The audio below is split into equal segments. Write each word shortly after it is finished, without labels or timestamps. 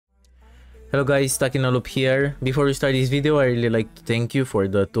Hello guys, Loop here. Before we start this video, I really like to thank you for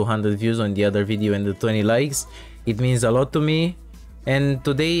the 200 views on the other video and the 20 likes. It means a lot to me. And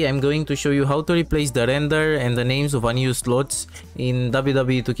today I'm going to show you how to replace the render and the names of unused slots in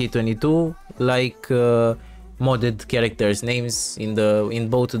Wwe 2K22, like modded characters names in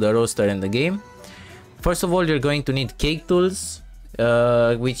both the roster and the game. First of all, you're going to need Cake Tools,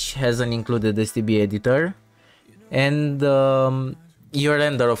 which has an included STB editor, and your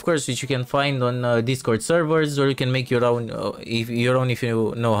render, of course, which you can find on Discord servers, or you can make your own if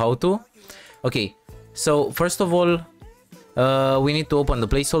you know how to. Okay, so first of all, we need to open the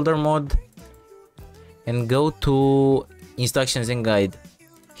placeholder mod and go to instructions and guide.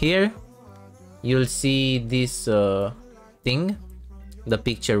 Here you'll see this thing, the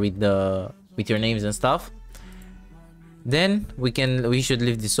picture with your names and stuff. Then we should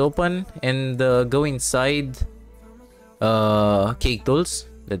leave this open and go inside Cake Tools.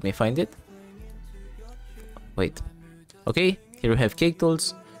 Let me find it. Wait. Okay, here we have Cake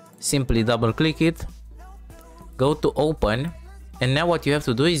Tools. Simply double click it, go to open, and now what you have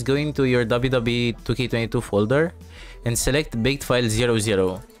to do is go into your Wwe 2K22 folder and select baked file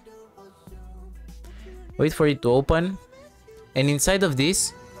 00. Wait for it to open, and inside of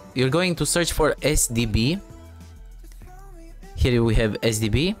this you're going to search for SDB. Here we have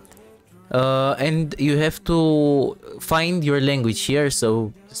SDB. And you have to find your language here,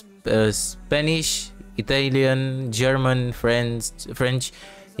 so Spanish, Italian, German, French,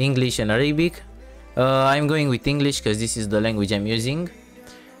 English and Arabic. I'm going with English because this is the language I'm using.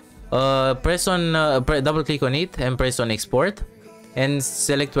 Double click on it and press on export and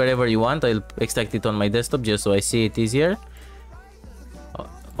select wherever you want. I'll extract it on my desktop just so I see it easier.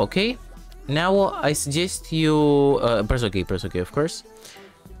 Okay, now I suggest you press OK, of course.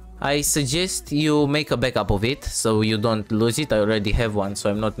 I suggest you make a backup of it so you don't lose it. I already have one, so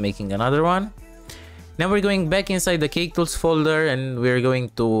I'm not making another one. Now we're going back inside the Cake Tools folder and we're going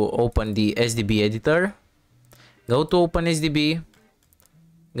to open the SDB editor. Go to open SDB.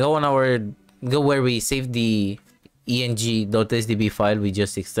 Go where we saved the eng.sdb file we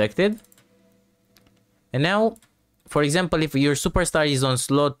just extracted. And now, for example, if your superstar is on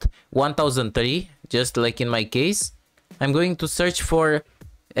slot 1003, just like in my case, I'm going to search for,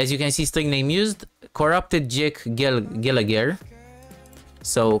 as you can see, string name used, Corrupted Jack Gallagher.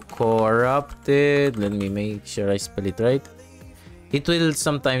 So corrupted, let me make sure I spell it right. It will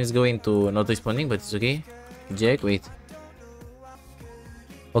sometimes go into not responding, but it's okay. Jack, wait.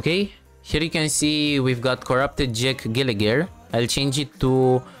 Okay, here you can see we've got Corrupted Jack Gallagher. I'll change it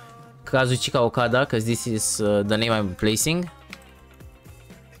to Kazuchika Okada because this is the name I'm replacing.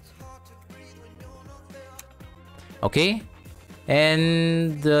 Okay.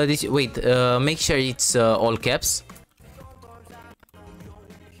 And make sure it's all caps.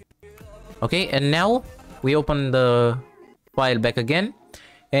 Okay, and now we open the file back again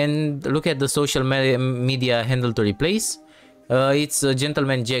and look at the social media handle to replace. It's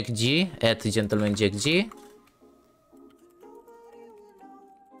Gentleman Jack G at Gentleman Jack G.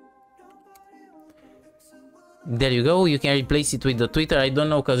 There you go. You can replace it with the Twitter. I don't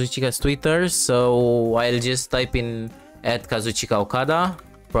know Kazuchika's Twitter, so I'll just type in at Kazuchika Okada.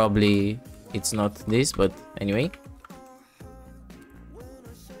 Probably it's not this, but anyway.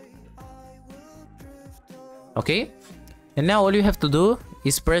 Okay, and now all you have to do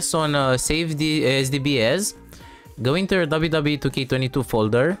is press on save the SDB as, go into your Wwe 2K22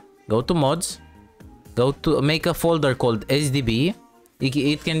 folder, go to mods, go to make a folder called SDB.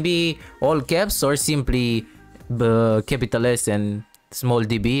 It can be all caps or simply capital S and small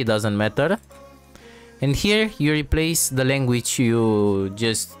db, it doesn't matter. And here you replace the language you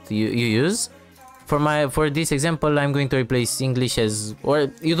use. For this example, I'm going to replace English as,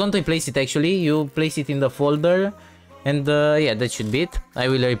 or you don't replace it actually, you place it in the folder, and yeah, that should be it. I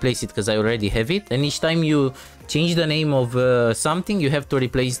will replace it because I already have it, and each time you change the name of something, you have to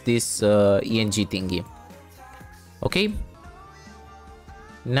replace this eng thingy. Okay.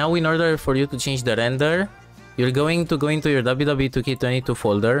 Now in order for you to change the render, you're going to go into your Wwe 2K22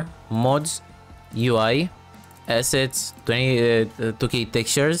 folder, mods, UI, assets, 2K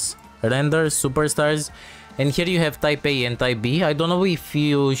textures, render, superstars, and here you have type A and type B. I don't know if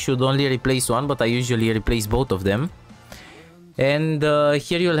you should only replace one, but I usually replace both of them. And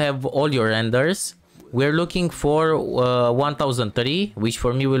here you'll have all your renders. We're looking for 1003, which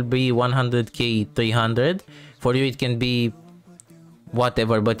for me will be 100k 300. For you it can be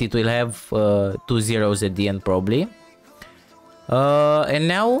whatever, but it will have 2 zeros at the end probably. And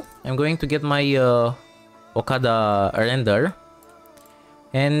now I'm going to get my Okada render.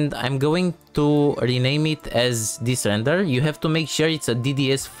 and I'm going to rename it as this render. You have to make sure it's a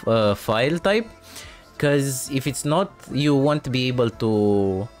DDS file type, because if it's not, you won't be able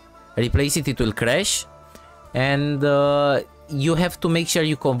to replace it, it will crash. And you have to make sure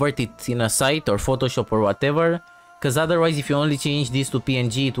you convert it in a site or Photoshop or whatever, because otherwise if you only change this to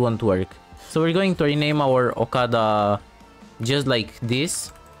PNG it won't work. So we're going to rename our Okada just like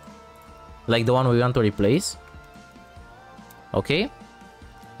this, like the one we want to replace. Okay,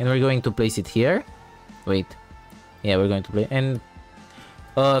 and we're going to place it here. Wait, yeah, we're going to play and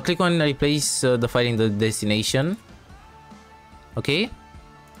click on replace the file in the destination. Okay,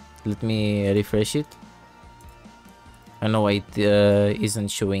 let me refresh it. I know why it isn't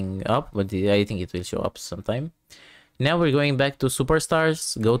showing up, but I think it will show up sometime. Now we're going back to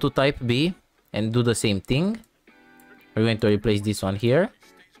Superstars, go to type B and do the same thing. We're going to replace this one here.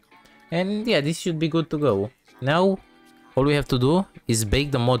 And yeah, this should be good to go. Now, all we have to do is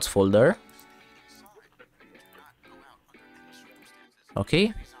bake the mods folder.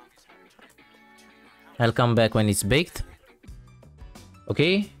 Okay. I'll come back when it's baked.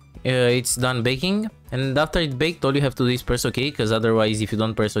 Okay, it's done baking. And after it's baked, all you have to do is press OK, because otherwise if you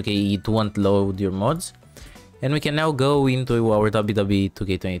don't press OK, it won't load your mods. And we can now go into our Wwe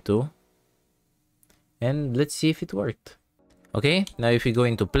 2K22. And let's see if it worked. Okay, now if we go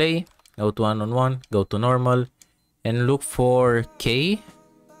into play, go to one-on-one, go to normal, and look for K.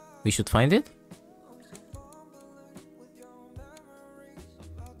 We should find it.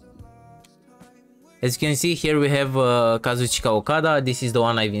 As you can see here, we have Kazuchika Okada. This is the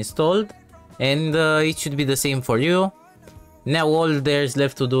one I've installed. And it should be the same for you. Now all there's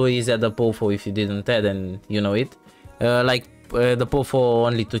left to do is add a POFO if you didn't add, and you know it. The POFO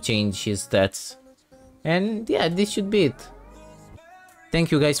only to change his stats. And yeah, this should be it.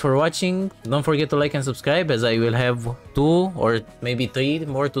 Thank you guys for watching. Don't forget to like and subscribe, as I will have 2 or maybe 3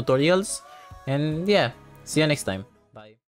 more tutorials. And yeah, see you next time.